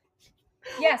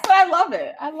yes. But I love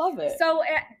it. I love it. So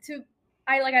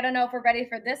I don't know if we're ready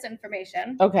for this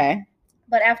information. Okay.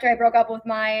 But after I broke up with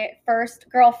my first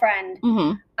girlfriend,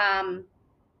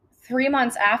 3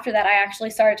 months after that, I actually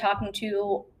started talking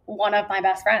to one of my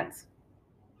best friends.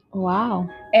 Wow.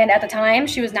 And at the time,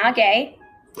 she was not gay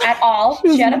at all.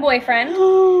 She had a boyfriend.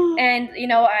 And,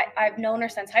 I've known her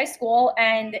since high school.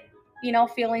 And,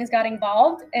 feelings got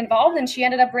involved. And she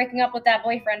ended up breaking up with that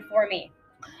boyfriend for me.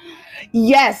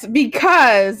 Yes,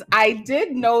 because I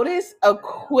did notice a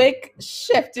quick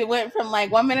shift. It went from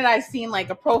like 1 minute I seen like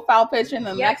a profile picture, and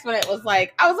the next minute it was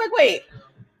like, I was like, wait.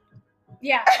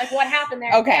 Yeah, like what happened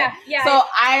there? Okay. Yeah. So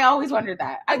I always wondered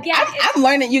that. Again, I'm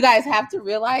learning. You guys have to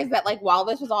realize that like while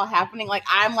this was all happening, like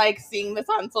I'm like seeing this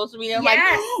on social media. I'm like,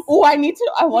 oh, I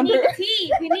wonder.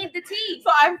 We need the tea.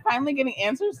 So I'm finally getting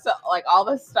answers to like all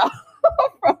this stuff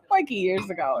from like years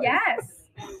ago. Yes.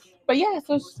 But yeah,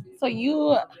 so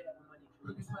you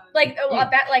like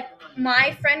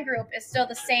my friend group is still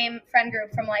the same friend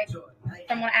group from when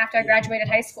after I graduated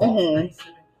high school.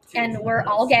 Mm-hmm. And we're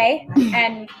all gay,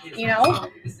 and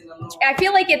I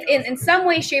feel like it's in some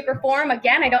way, shape, or form.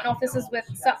 Again, I don't know if this is with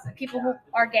some people who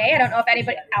are gay. I don't know if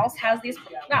anybody else has these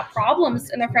not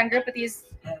problems in their friend group, but these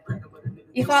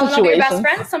you fall in love with your best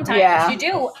friends sometimes. You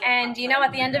do. And, you know,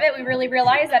 at the end of it, we really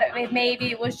realized that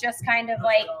maybe it was just kind of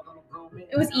like,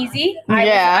 it was easy.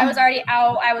 I was already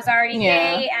out. I was already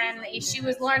gay, and she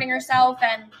was learning herself.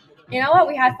 And you know what?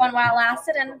 We had fun while it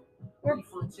lasted, and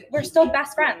we're still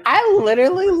best friends. I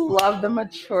literally love the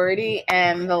maturity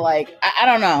and the I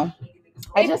don't know.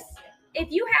 If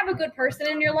you have a good person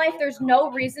in your life, there's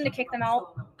no reason to kick them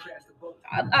out.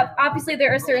 Obviously,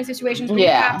 there are certain situations where you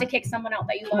have to kick someone out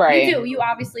that you love. Right. You do. You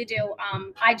obviously do.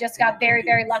 I just got very,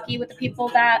 very lucky with the people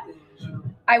that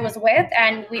I was with,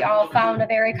 and we all found a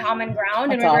very common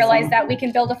ground. That's and we realized that we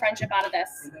can build a friendship out of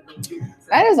this.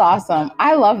 That is awesome.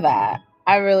 I love that.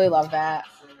 I really love that.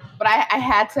 But I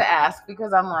had to ask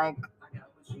because I'm like,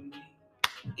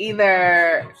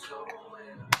 either...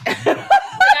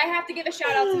 I have to give a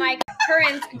shout out to my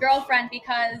current girlfriend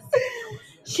because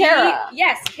Kara.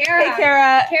 Yes, Kara. Hey,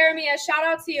 Kara. Kara Mia, shout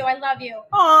out to you. I love you.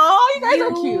 Oh, you guys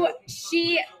are cute.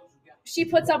 She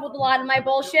puts up with a lot of my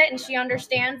bullshit, and she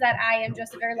understands that I am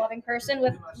just a very loving person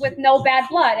with no bad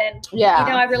blood. And you know,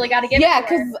 I really got to give it to her.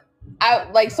 Yeah,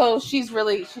 because so she's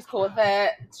cool with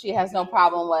it. She has no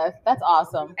problem with. That's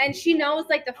awesome. And she knows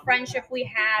the friendship we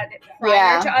had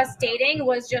prior to us dating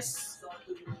was just.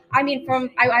 I mean,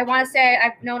 I want to say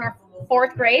I've known her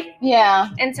 4th grade. Yeah.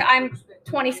 And I'm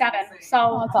 27.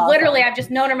 So literally I've just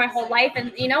known her my whole life.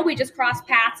 And, you know, we just crossed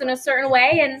paths in a certain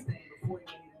way.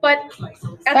 But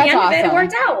at the end of it, it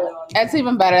worked out. It's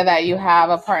even better that you have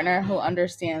a partner who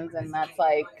understands and that's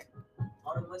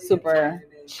super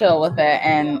chill with it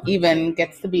and even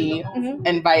gets to be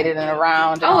invited and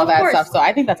around and all that stuff. So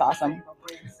I think that's awesome.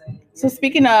 So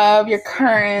speaking of your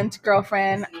current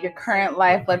girlfriend, your current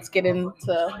life, let's get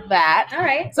into that. All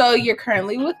right. So you're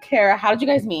currently with Kara. How did you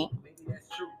guys meet?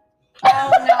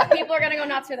 Oh no, people are gonna go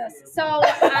nuts for this. So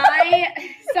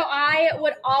I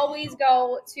would always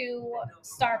go to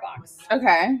Starbucks.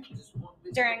 Okay.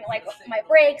 During my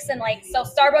breaks and so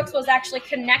Starbucks was actually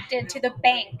connected to the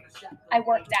bank I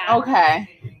worked at. Okay.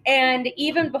 And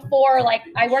even before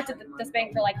I worked at this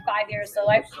bank for 5 years, so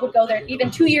I would go there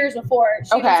even 2 years before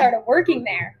she even started working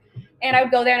there. And I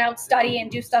would go there and I would study and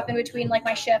do stuff in between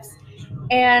my shifts.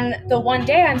 And the one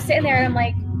day I'm sitting there and I'm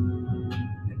like,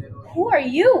 who are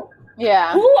you?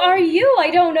 Yeah. Who are you?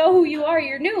 I don't know who you are.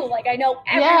 You're new. I know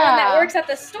everyone that works at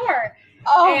the store.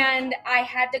 Oh. And I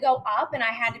had to go up and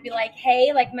I had to be like,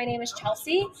 hey, my name is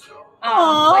Chelsea.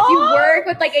 You work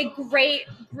with a great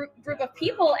group of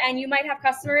people and you might have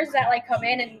customers that come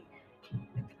in and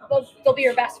they'll be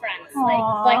your best friends.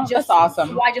 That's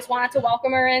awesome. I just wanted to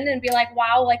welcome her in and be like,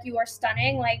 wow, you are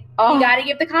stunning. You gotta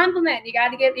give the compliment. You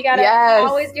gotta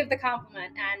always give the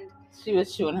compliment. And she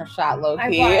was shooting her shot low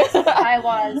key. I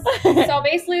was. So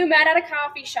basically we met at a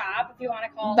coffee shop, if you want to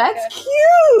call it. That's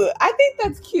cute. I think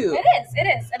that's cute. It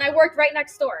is. And I worked right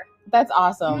next door. That's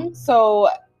awesome. Mm-hmm. So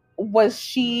was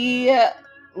she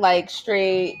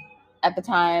straight at the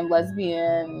time,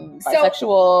 lesbian, bisexual?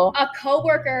 So a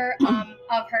coworker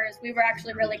of hers, we were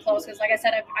actually really close because like I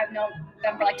said, I've known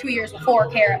them for 2 years before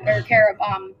Kara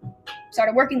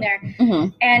started working there.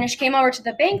 Mm-hmm. And she came over to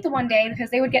the bank the one day because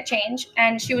they would get change,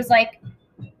 and she was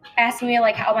asking me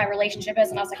how my relationship is,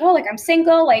 and I was like, oh, I'm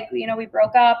single, we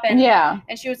broke up, and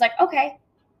and she was like, okay,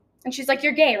 and she's like,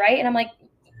 you're gay, right? And I'm like,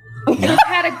 I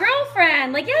had a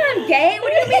girlfriend, yeah, I'm gay,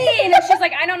 what do you mean? And she's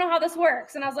like, I don't know how this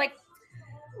works. And I was like,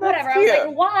 whatever. I was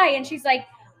like, why? And she's like,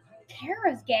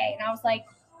 Kara's gay. And I was like,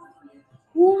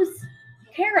 who's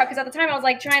Kara? Because at the time I was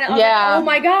trying to, oh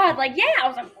my God, I was like, get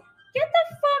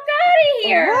the fuck out of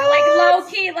here. Low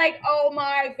key, oh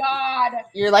my God.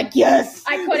 You're yes.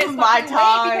 I couldn't. This is my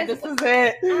time. This is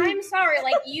it. I'm sorry.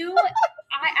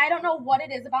 I don't know what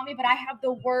it is about me, but I have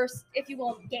the worst, if you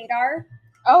will, gaydar.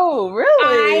 Oh,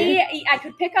 really? I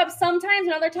could pick up sometimes,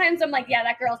 and other times I'm like, yeah,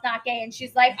 that girl's not gay. And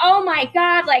she's like, oh my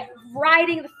God,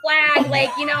 riding the flag,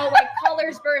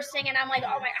 colors bursting. And I'm like,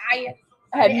 oh my, I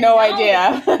had no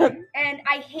idea. And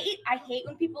I hate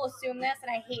when people assume this, and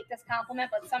I hate this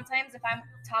compliment, but sometimes if I'm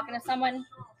talking to someone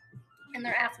and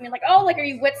they're asking me oh, are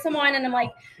you with someone? And I'm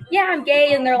like, yeah, I'm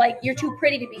gay. And they're like, you're too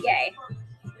pretty to be gay.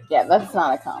 Yeah, that's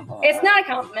not a compliment. It's not a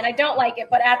compliment. I don't like it.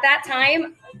 But at that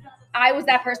time, I was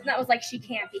that person that was she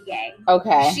can't be gay.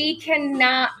 Okay. She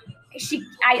cannot.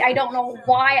 I don't know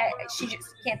why. She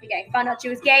just can't be gay. Found out she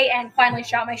was gay and finally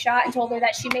shot my shot and told her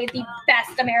that she made the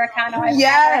best Americano I've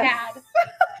ever had.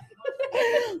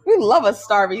 We love a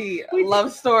Starby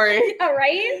love story. All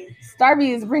right?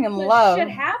 Starby is bringing love. Should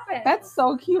happen. That's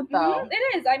so cute, though. Mm-hmm.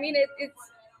 It is. I mean, it's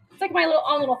my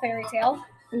own little fairy tale.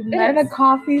 We met at a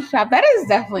coffee shop. That is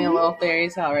definitely a little fairy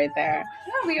tale right there.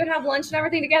 Yeah, we would have lunch and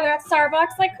everything together at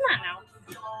Starbucks. Come on now.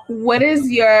 What is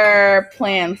your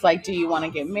plans? Like, do you want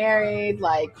to get married?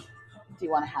 Like, do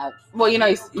you want to have, well,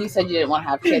 you said you didn't want to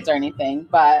have kids or anything,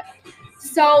 but.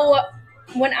 So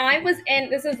when I was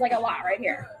this is like a lot right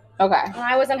here. Okay. When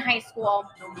I was in high school,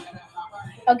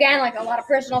 again, like a lot of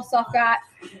personal stuff got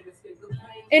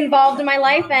involved in my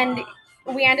life, and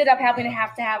we ended up having to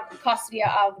have custody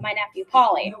of my nephew,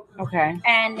 Paulie. Okay.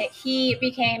 And he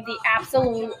became the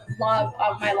absolute love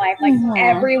of my life. Like,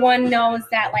 everyone knows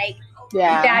that, like,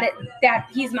 that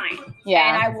he's mine. Yeah.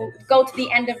 And I will go to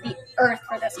the end of the earth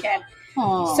for this kid.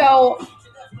 Aww. So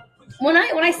when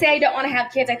I say I don't want to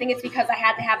have kids, I think it's because I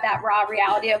had to have that raw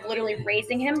reality of literally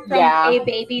raising him from a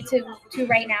baby to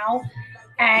right now.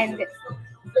 And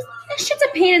this shit's a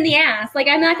pain in the ass. Like,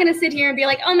 I'm not going to sit here and be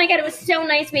like, oh my God, it was so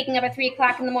nice waking up at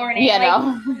 3:00 in the morning. Yeah, like,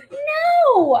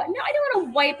 no, I don't want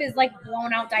to wipe his, like,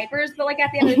 blown out diapers. But, like, at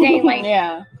the end of the day, like,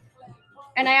 yeah.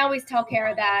 And I always tell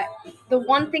Kara that the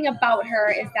one thing about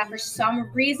her is that for some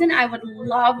reason I would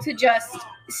love to just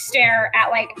stare at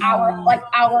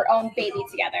our own baby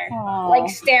together. Aww. Like,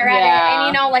 stare at it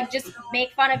and, like, just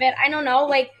make fun of it. I don't know,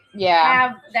 like,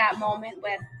 have that moment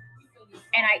with,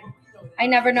 and I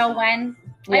never know when.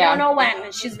 I don't know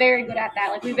when. She's very good at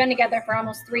that. Like, we've been together for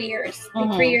almost 3 years.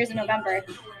 Like, 3 years in November.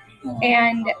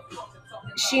 And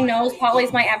she knows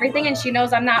Paulie's my everything, and she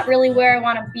knows I'm not really where I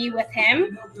want to be with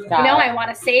him. I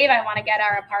want to save. I want to get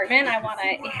our apartment. I want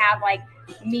to have, like,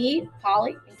 me,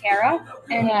 Paulie, and Kara.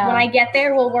 And when I get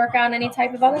there, we'll work on any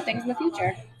type of other things in the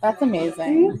future. That's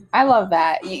amazing. Mm-hmm. I love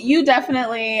that. You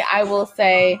definitely, I will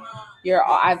say, you're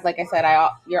always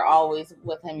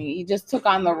with him. You just took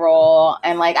on the role,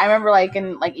 and, like, I remember, like,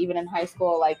 even in high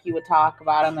school, like, you would talk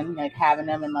about him and, like, having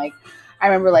him, and, like, I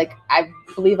remember, like, I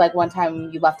believe, like, one time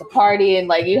you left a party and,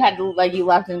 like, you had to, like, you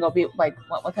left and go be, like,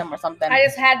 went with him or something. I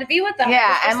just had to be with them.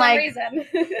 Yeah, for and, some like, reason.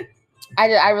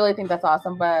 I really think that's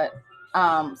awesome. But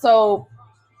so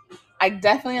I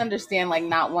definitely understand, like,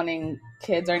 not wanting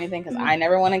kids or anything, because I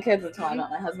never wanted kids until I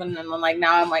met my husband, and then, like,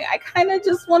 now I'm like, I kind of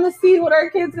just want to see what our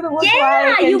kids gonna look like.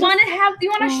 Yeah, you want to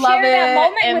share that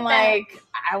moment and with like them.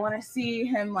 I want to see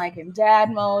him, like, in dad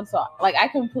mode. So, like, I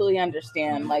completely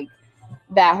understand, like,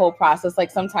 that whole process. Like,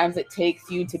 sometimes it takes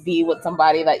you to be with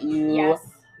somebody that you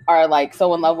are, like,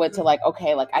 so in love with, to, like,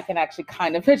 okay, like, I can actually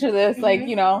kind of picture this, like,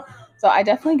 so I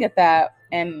definitely get that,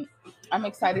 and I'm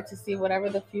excited to see whatever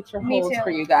the future holds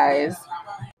for you guys.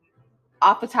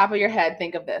 Off the top of your head,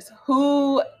 think of this.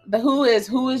 Who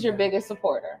is your biggest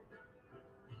supporter?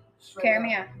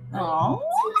 Karamia. Oh.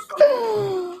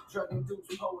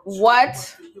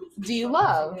 What do you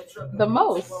love the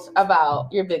most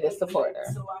about your biggest supporter?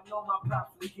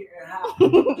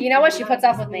 You know what? She puts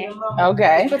up with me.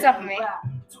 Okay. She puts up with me.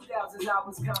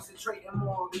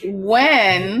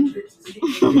 When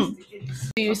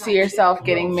do you see yourself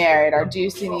getting married, or do you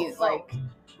see like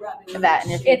that in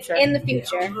your future? It's in the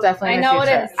future. Definitely. I know it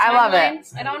is. I love it.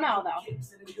 I don't know though.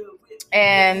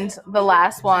 And the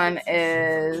last one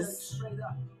is,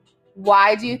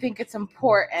 why do you think it's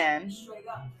important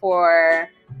for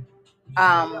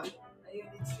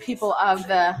people of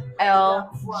the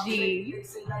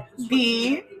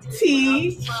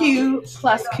LGBTQ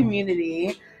plus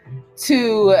community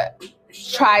to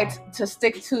try to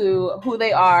stick to who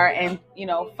they are and,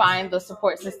 find the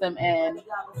support system and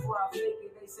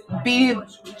be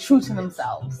true to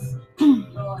themselves?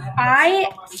 I,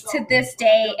 to this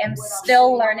day, am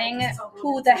still learning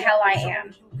who the hell I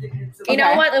am. You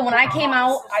know what? When I came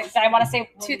out, I want to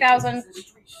say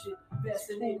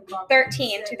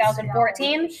 2013,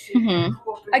 2014. Mm-hmm.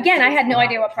 Again, I had no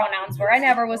idea what pronouns were. I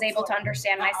never was able to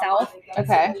understand myself.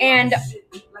 Okay. And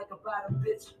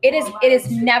it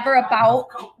is never about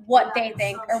what they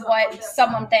think or what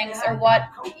someone thinks or what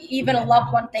even a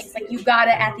loved one thinks. Like, you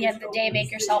gotta, at the end of the day, make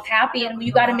yourself happy, and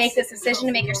you gotta make this decision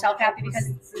to make yourself happy,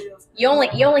 because you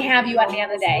only have you at the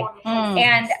end of the day.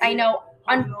 And I know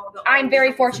I'm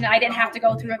very fortunate. I didn't have to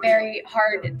go through a very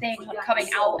hard thing coming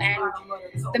out, and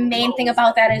the main thing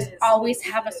about that is always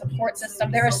have a support system.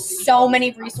 There are so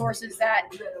many resources that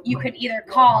you can either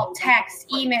call,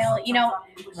 text, email,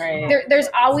 right. There's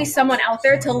always someone out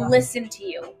there to listen to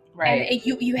you. Right. And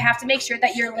you have to make sure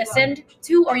that you're listened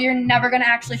to, or you're never going to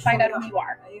actually find out who you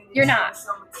are. You're not.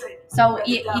 So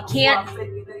you can't,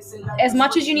 as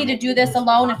much as you need to do this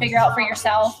alone and figure out for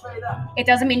yourself, it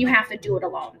doesn't mean you have to do it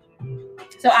alone.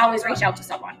 So always reach out to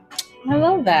someone. I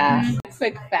love that. Mm-hmm.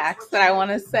 Quick facts that I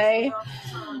want to say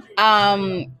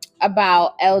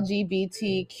about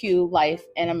LGBTQ life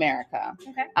in America.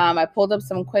 Okay. I pulled up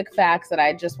some quick facts that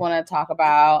I just want to talk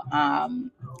about,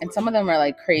 and some of them are,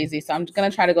 like, crazy. So I'm going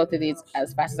to try to go through these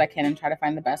as fast as I can and try to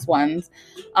find the best ones.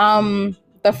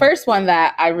 The first one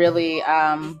that I really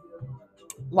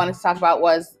wanted to talk about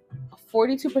was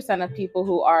 42% of people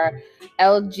who are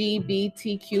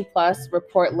LGBTQ plus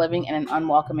report living in an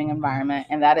unwelcoming environment.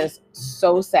 And that is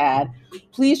so sad.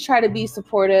 Please try to be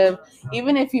supportive,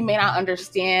 even if you may not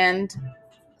understand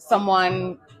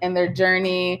someone and their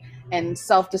journey and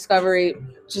self-discovery.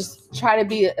 Just try to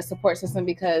be a support system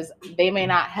because they may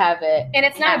not have it. And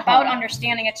it's not about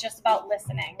understanding, it's just about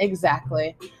listening.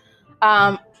 Exactly.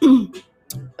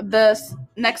 The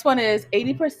next one is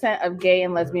 80% of gay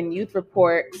and lesbian youth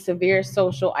report severe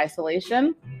social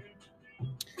isolation,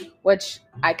 which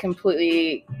I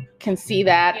completely can see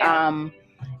that. Yeah.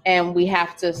 And we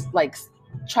have to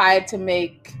try to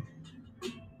make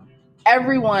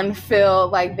everyone feel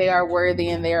like they are worthy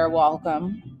and they are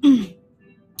welcome.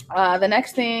 The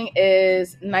next thing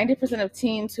is 90% of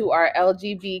teens who are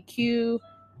LGBTQ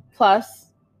plus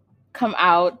come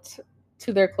out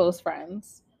to their close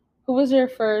friends. Who was your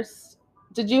first?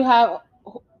 You came out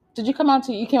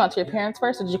to your parents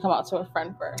first, or did you come out to a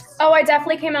friend first? Oh, I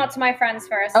definitely came out to my friends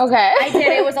first. Okay. I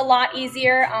did. It was a lot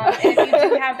easier. And if you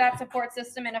do have that support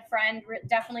system and a friend,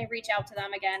 definitely reach out to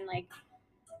them again.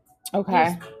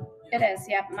 Okay. It is.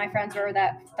 Yeah. My friends were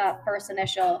that first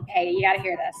initial, hey, you got to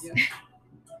hear this. Yeah.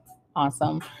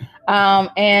 Awesome.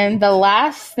 And the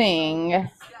last thing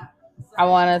I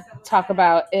want to talk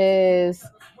about is,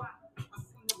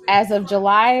 as of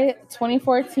July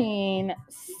 2014,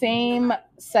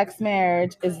 same-sex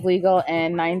marriage is legal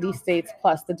in 90 states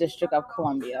plus the District of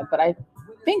Columbia. But I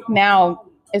think now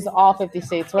is all 50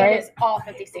 states, right? It is all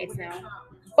 50 states now.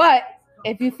 But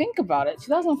if you think about it,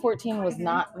 2014 was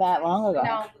not that long ago.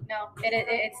 No,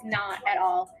 it's not at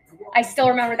all. I still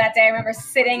remember that day. I remember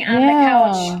sitting on the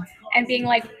couch and being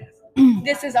like,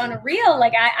 this is unreal.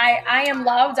 Like, I am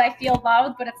loved. I feel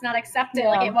loved, but it's not accepted. Yeah.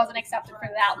 Like, it wasn't accepted for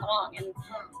that long. And,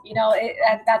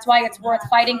 that's why it's worth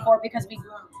fighting for, because you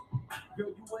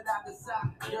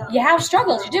have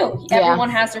struggles. You do. Yeah. Everyone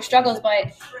has their struggles,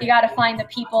 but you got to find the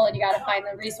people and you got to find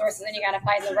the resources and you got to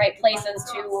find the right places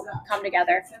to come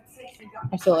together.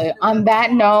 Absolutely. On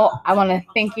that note, I want to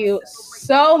thank you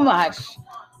so much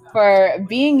for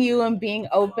being you and being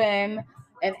open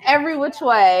in every which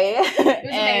way. It was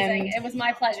amazing. It was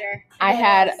my pleasure. I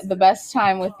had the best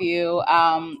time with you.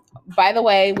 By the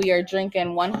way, we are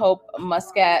drinking One Hope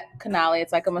Muscat Canali.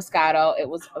 It's like a Moscato. It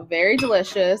was very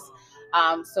delicious.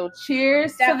 So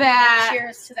cheers to that.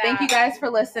 Cheers to that. Thank you guys for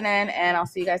listening, and I'll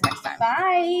see you guys next time.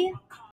 Bye.